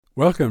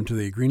Welcome to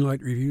the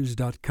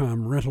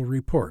GreenlightReviews.com Rental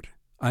Report.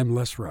 I'm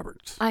Les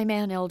Roberts. I'm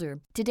Ann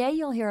Elder. Today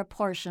you'll hear a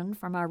portion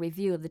from our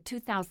review of the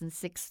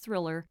 2006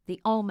 thriller,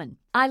 The Omen.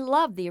 I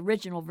love the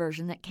original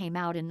version that came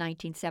out in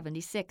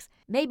 1976.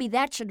 Maybe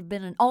that should have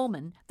been an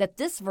omen that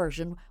this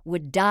version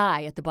would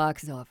die at the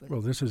box office.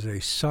 Well, this is a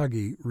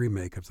soggy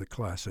remake of the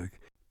classic,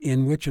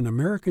 in which an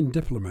American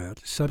diplomat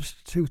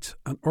substitutes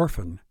an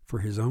orphan for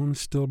his own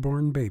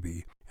stillborn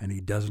baby, and he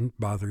doesn't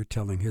bother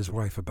telling his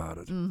wife about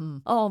it. Mm-hmm.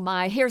 Oh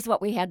my, here's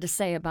what we had to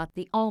say about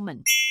The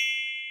Omen.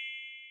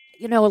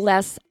 You know,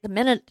 Les, the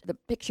minute the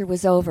picture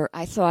was over,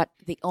 I thought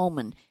The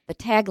Omen. The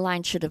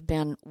tagline should have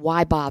been,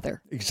 why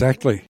bother?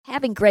 Exactly.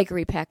 Having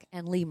Gregory Peck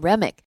and Lee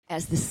Remick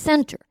as the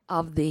center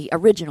of the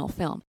original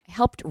film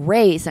helped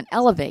raise and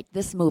elevate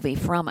this movie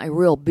from a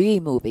real B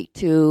movie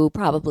to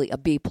probably a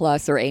B+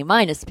 or A-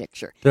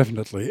 picture.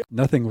 Definitely.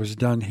 Nothing was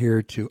done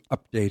here to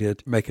update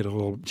it, make it a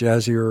little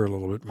jazzier, a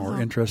little bit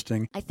more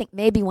interesting. I think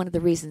maybe one of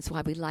the reasons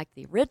why we like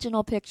the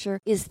original picture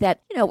is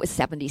that, you know, it was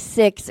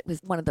 76. It was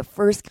one of the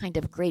first kind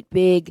of great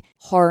big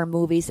horror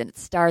movies, and it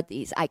starred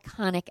these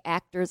iconic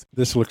actors.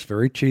 This looks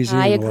very cheesy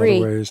I in agree. a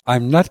lot of ways.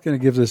 I'm not going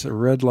to give this a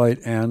red light,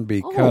 Anne,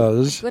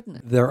 because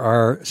there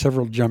are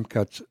several jump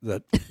cuts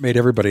that made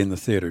everybody in the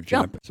theater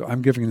jump. So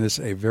I'm giving this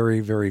a very,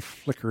 very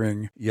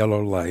flickering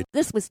yellow light.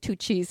 This was too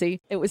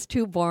cheesy. It was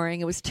too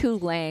boring. It was too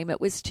lame.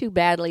 It was too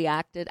badly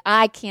acted.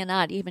 I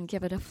cannot even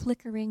give it a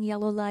flickering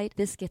yellow light.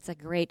 This gets a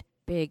great,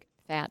 big,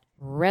 fat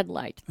red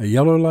light. A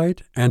yellow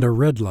light and a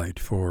red light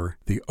for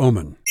The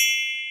Omen.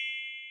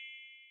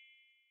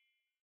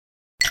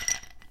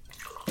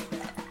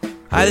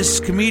 Hi, this is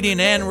comedian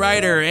and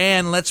writer,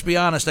 and let's be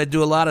honest, I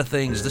do a lot of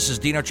things. This is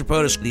Dino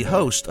Tripodis, the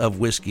host of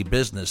Whiskey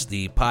Business,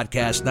 the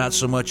podcast not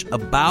so much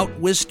about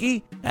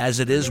whiskey as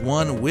it is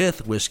one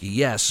with whiskey.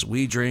 Yes,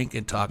 we drink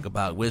and talk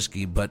about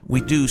whiskey, but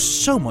we do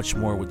so much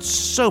more with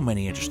so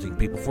many interesting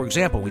people. For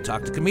example, we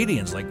talk to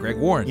comedians like Greg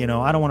Warren. You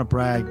know, I don't want to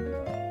brag,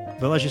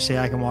 but let's just say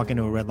I can walk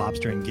into a Red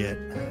Lobster and get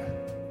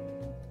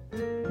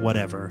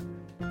whatever.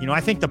 You know,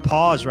 I think the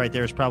pause right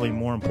there is probably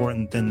more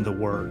important than the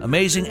word.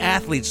 Amazing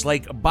athletes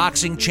like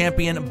boxing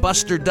champion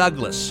Buster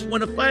Douglas.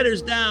 When a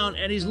fighter's down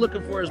and he's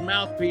looking for his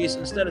mouthpiece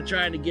instead of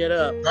trying to get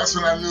up. That's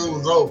when I knew it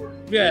was over.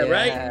 Yeah,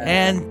 right?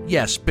 And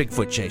yes,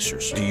 Bigfoot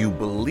chasers. Do you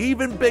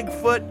believe in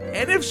Bigfoot?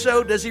 And if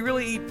so, does he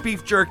really eat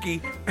beef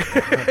jerky?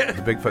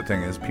 The Bigfoot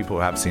thing is people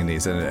have seen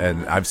these,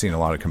 and I've seen a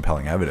lot of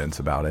compelling evidence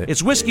about it.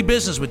 It's Whiskey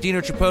Business with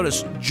Dino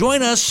Tripodis.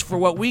 Join us for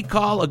what we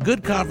call a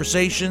good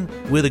conversation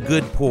with a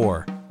good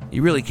pour.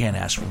 You really can't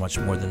ask for much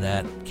more than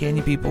that, can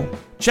you, people?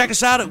 Check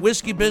us out at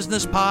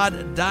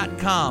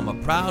whiskeybusinesspod.com, a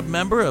proud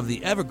member of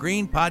the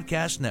Evergreen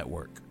Podcast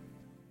Network.